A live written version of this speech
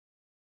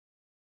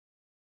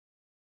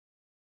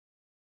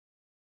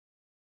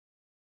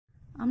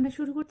আমরা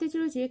শুরু করতে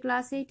চলেছি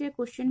ক্লাস 8 এর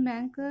কোশ্চেন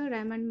ব্যাংক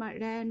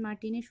রায়ান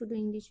মার্টিনের শুধু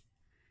ইংলিশ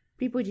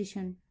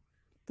প্রিপোজিশন।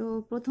 তো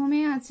প্রথমে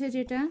আছে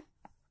যেটা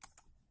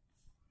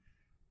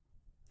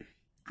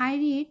আই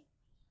রিড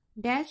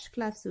ড্যাশ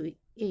ক্লাস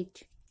 8,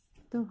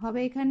 তো হবে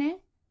এখানে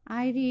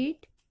I read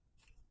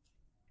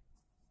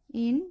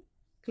in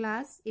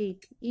class 8।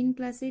 In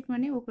class 8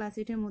 মানে ও ক্লাস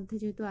 8 এর মধ্যে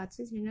যেহেতু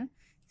আছে সেজন্য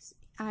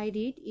আই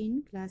রিড ইন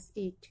ক্লাস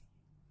 8।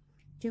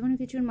 যে কোনো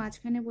কিছুর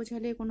মাঝখানে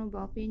বোঝালে কোনো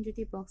পেন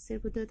যদি বক্সের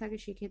ভিতরে থাকে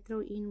সেক্ষেত্রেও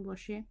ইন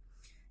বসে,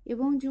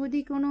 এবং যদি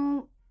কোনো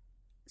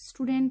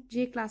স্টুডেন্ট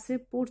যে ক্লাসে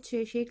পড়ছে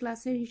সেই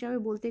ক্লাসের হিসাবে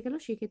বলতে গেলেও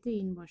সেক্ষেত্রে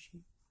ইন বসে।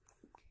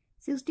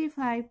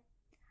 65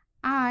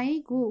 I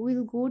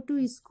will go to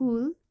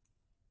school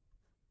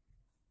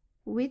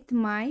with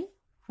my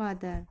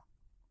father,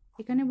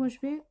 এখানে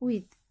বসবে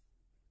উইথ,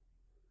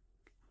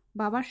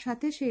 বাবার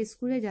সাথে সে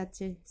স্কুলে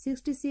যাচ্ছে।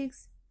 66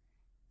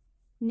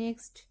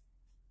 next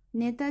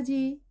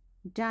Netaji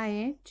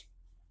died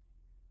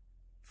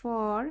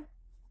for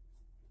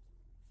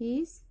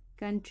his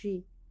country,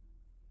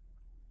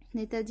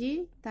 Netaji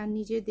তার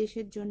নিজের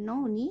দেশের জন্য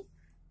উনি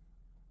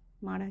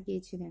মারা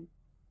গিয়েছিলেন।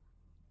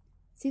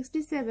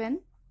 67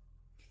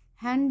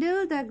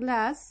 handle the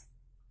glass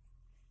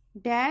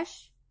dash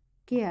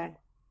care,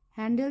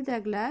 handle the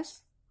glass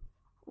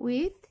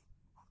with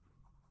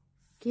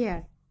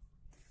care.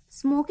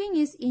 Smoking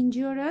is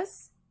injurious,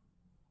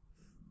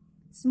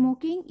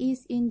 smoking is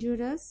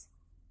injurious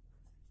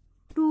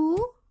to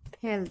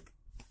health.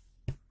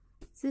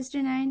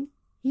 69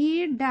 he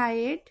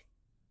died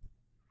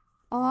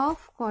of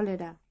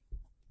cholera.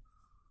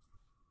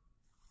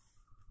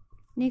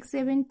 Next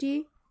 70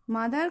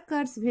 mother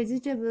cuts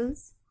vegetables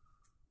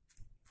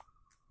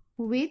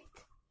with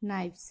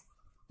knives.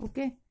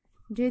 ওকে,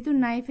 যেহেতু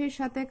নাইফের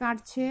সাথে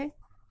কাটছে,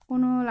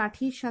 কোনো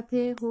লাঠির সাথে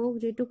হোক,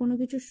 যেহেতু কোনো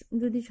কিছু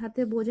যদি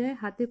সাথে বোঝায়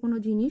হাতে কোনো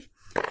জিনিস,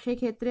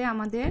 সেক্ষেত্রে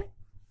আমাদের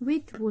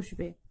উইথ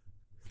বসবে।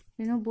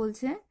 যেন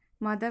বলছে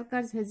mother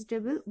Katz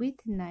vegetable with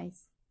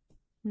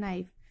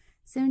knife.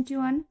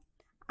 71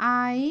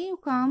 I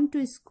come to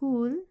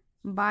school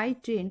by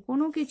train,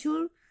 কোনো কিছুর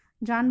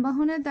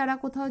যানবাহনের দ্বারা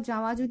কোথাও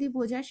যাওয়া যদি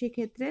বোঝায়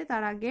সেক্ষেত্রে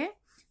তার আগে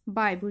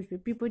বাই বসবে,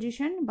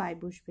 প্রিপোজিশন বাই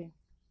বসবে।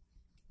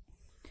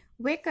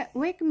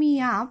 wake me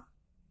up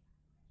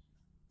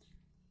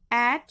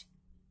at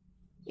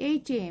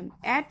 8 AM,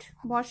 at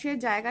বসে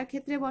জায়গার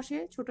ক্ষেত্রে বসে,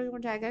 ছোট ছোট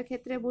জায়গার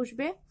ক্ষেত্রে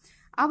বসবে।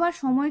 আবার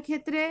সময়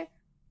ক্ষেত্রে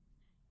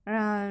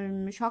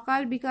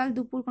সকাল বিকাল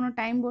দুপুর কোনো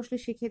টাইম বসলে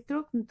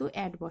সেক্ষেত্রেও কিন্তু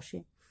অ্যাট বসে,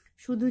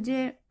 শুধু যে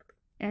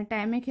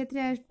টাইমের ক্ষেত্রে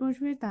অ্যাট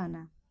বসবে তা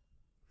না।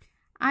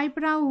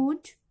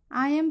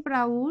 I am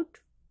proud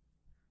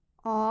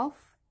of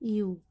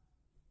you.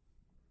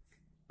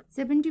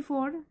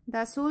 74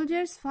 the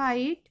soldiers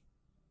fight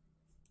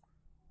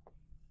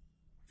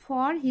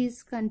for his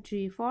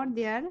country, for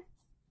their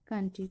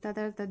country,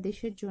 তারা তার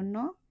দেশের জন্য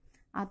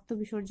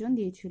আত্মবিসর্জন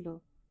দিয়েছিল।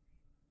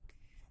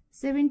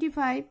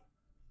 75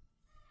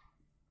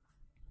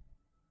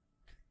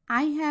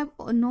 I have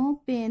no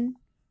pen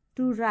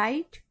to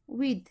write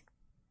with,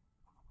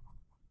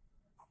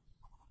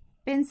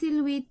 pencil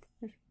with,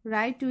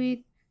 write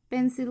with,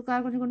 pencil, কার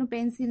কোনো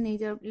পেন্সিল নেই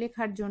যার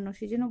লেখার জন্য,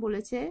 সেজন্য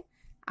বলেছে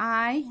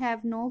I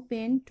have no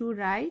pen to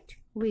write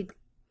with.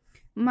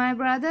 My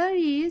brother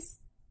is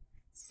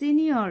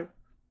senior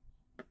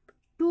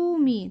to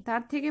me,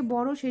 তার থেকে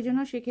বড়, সেজন্য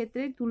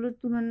সেক্ষেত্রে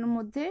তুলনার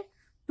মধ্যে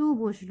টু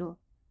বসলো।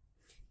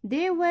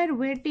 They were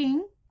waiting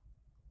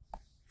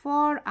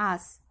for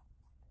us.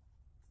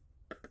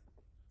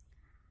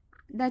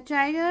 The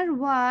tiger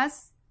was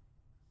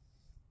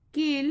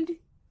killed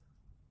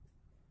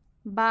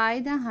by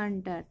the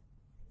hunter.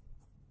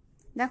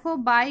 দেখো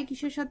বাই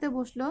কিসের সাথে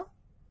বসলো,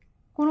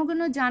 কোনো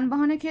কোনো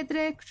যানবাহনের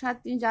ক্ষেত্রে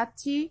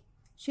যাচ্ছি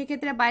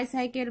সেক্ষেত্রে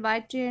bicycle, by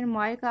train,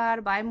 by car,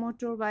 by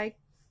motor bike,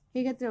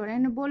 সেক্ষেত্রে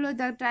বললো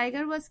the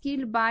tiger was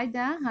killed by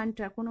the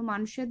Hunter, কোনো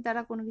মানুষের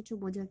দ্বারা কোনো কিছু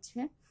বোঝাচ্ছে,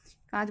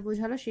 কাজ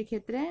বোঝালো,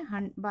 সেক্ষেত্রে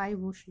বাই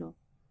বসলো।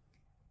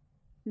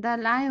 The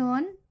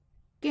lion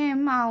came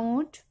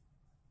out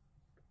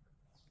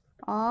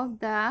of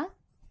the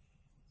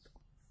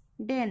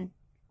Dan.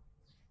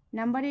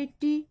 Number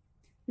 80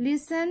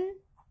 listen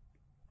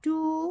to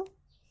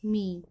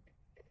me.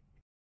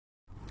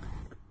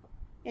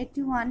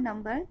 81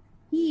 number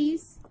he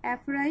is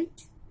afraid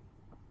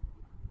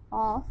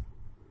of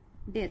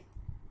death.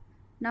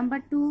 Number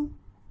 2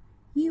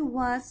 he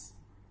was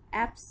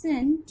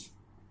absent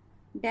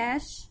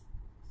dash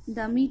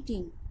the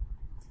meeting,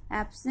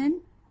 absent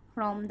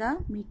from the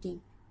meeting,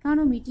 কারণ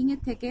মিটিং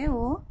এর থেকে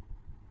ও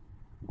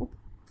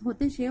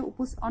হতে সে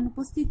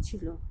অনুপস্থিত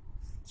ছিল,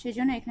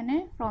 সেজন্য এখানে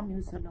ফ্রম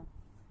ইউজ হলো।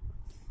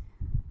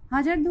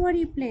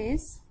 Hazarduari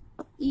place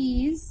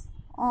is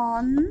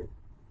on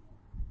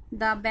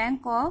the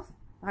bank of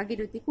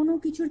Bhagirathi, কোনো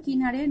কিছুর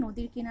কিনারে,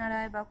 নদীর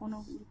কিনারায় বা কোনো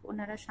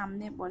ওনারা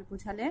সামনে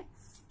বোঝালে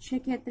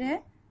সেক্ষেত্রে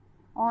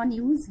অন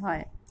ইউজ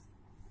হয়।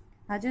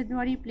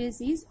 Hazarduari place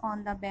is on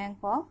the bank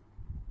of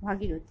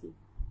Bhagirathi.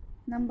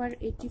 Number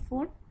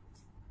 84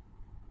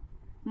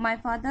 my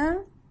father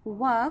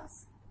works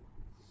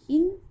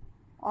in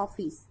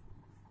office,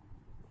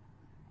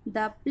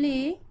 the play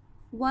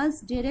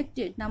was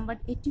directed. Number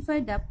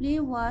 85, the play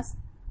was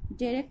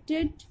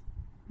directed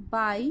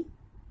by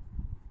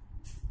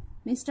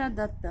Mr.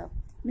 Datta.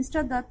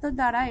 Mr. Datta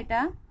দ্বারা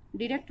এটা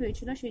ডিরেক্ট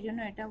হয়েছিল, সেই জন্য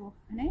এটা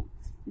ওখানে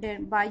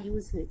by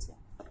ইউজ হয়েছে।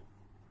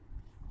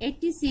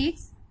 86,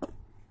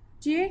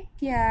 take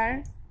care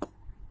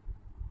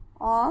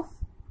of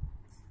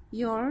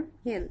your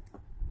health.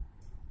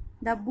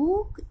 The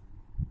book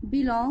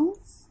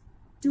belongs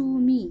to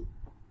me.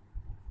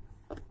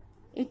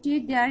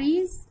 88, there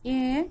is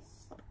a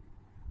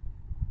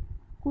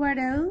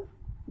quarrel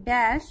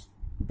dash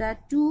the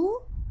two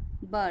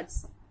birds.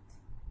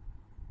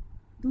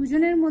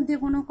 দুজনের মধ্যে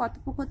কোনো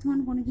কথোপকথন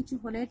কোনো কিছু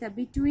হলে এটা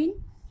between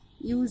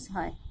ইউজ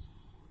হয়।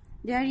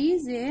 There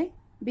is a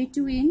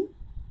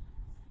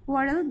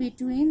quarrel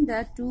between the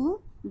two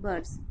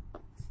birds.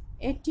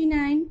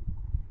 89,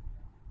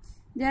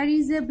 there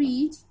is a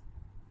bridge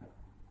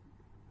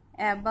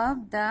above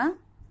the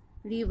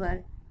river.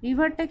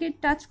 রিভারটাকে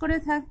touch করে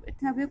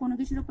থাকবে, কোনো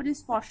কিছুর উপরে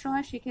স্পর্শ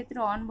হয় সেক্ষেত্রে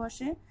অন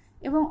বসে,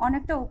 এবং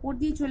অনেকটা ওপর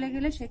দিয়ে চলে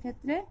গেলে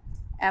সেক্ষেত্রে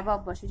অ্যাবাভ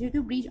বসে। যেহেতু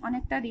ব্রিজ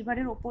অনেকটা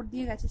রিভারের ওপর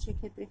দিয়ে গেছে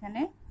সেক্ষেত্রে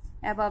এখানে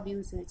অ্যাবাভ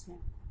ইউজ হয়েছে।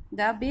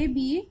 The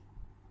baby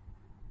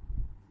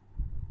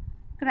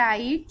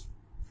cried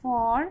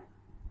for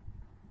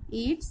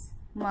its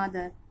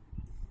mother.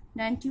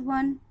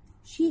 91,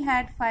 she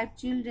had 5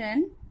 children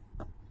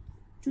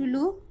to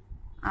look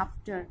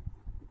after.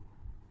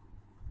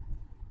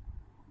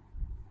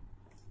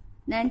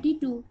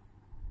 92,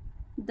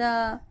 the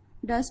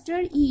duster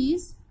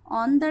is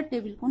on the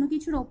table. কোনো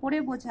কিছুর ওপরে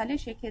বোঝালে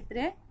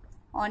সেক্ষেত্রে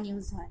on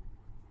ইউজ হয়।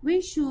 We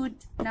should,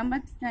 number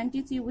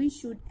 93, we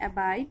should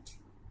abide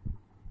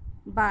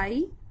by.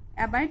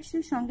 abide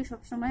এর সঙ্গে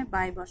সবসময়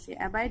by বসে,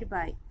 abide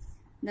by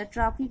the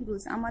traffic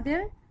rules. আমাদের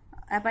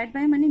abide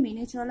by মানে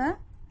মেনে চলা,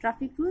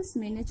 ট্রাফিক রুলস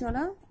মেনে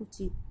চলা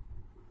উচিত।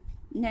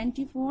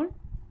 94,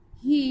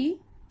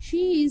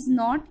 she is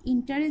not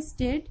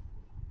interested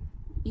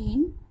in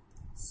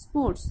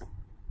sports.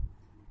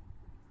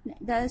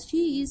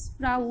 She is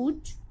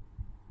proud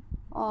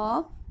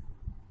of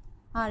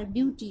her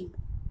beauty.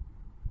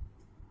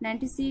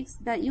 96,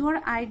 your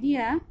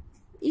idea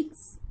is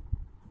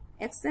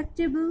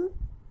acceptable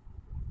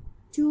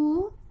to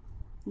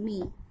me.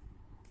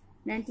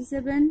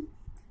 97,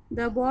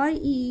 the boy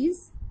is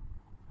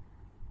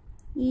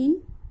in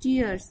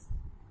tears.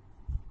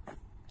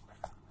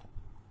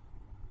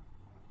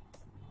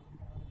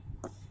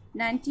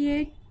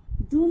 98,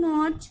 do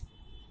not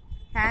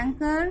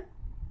hanker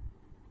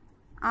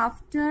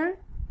after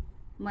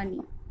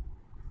money.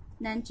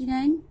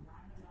 99,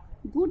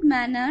 good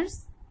manners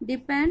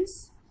depends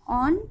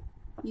on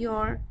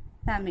your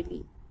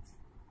family.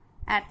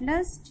 At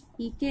last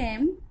he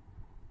came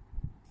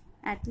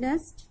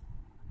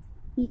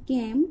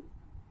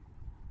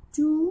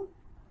to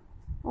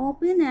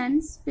open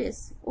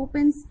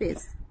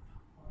space.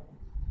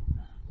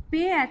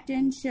 Pay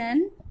attention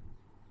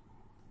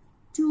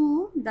to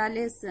the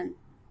lesson.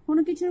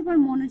 কোনো কিছুর উপর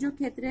মনোযোগ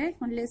ক্ষেত্রে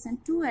lesson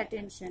to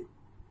attention.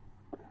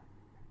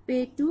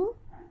 Pay to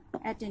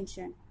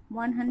attention.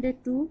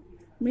 102,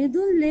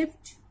 Mridul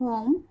left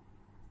home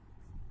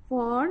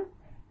for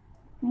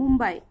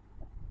Mumbai.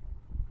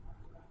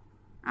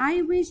 I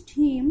wished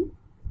him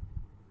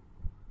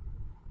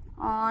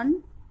on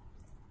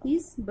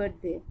his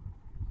birthday.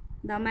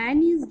 The man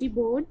is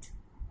devoid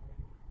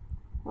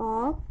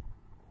of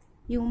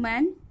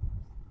human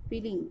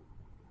feeling.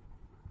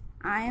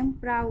 I am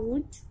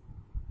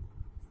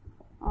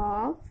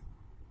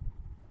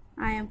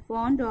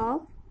fond of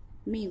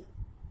milk.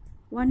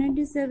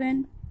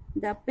 197,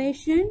 the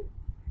patient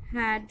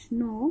had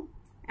no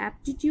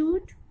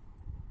aptitude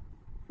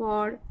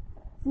for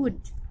food.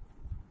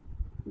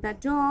 The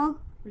dog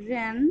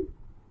ran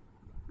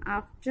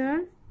after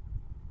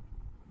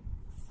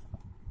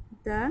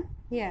the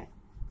hare.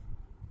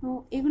 তো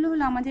এগুলো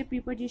হলো আমাদের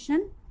preposition,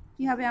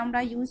 কিভাবে আমরা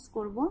use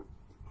করব।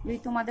 যদি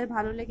তোমাদের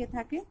ভালো লেগে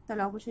থাকে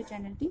তাহলে অবশ্যই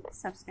চ্যানেলটি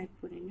সাবস্ক্রাইব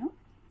করে নিও।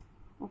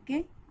 ওকে,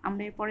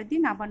 আমরা এর পরের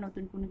দিন আবার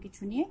নতুন কোনো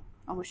কিছু নিয়ে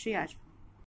অবশ্যই আসবো।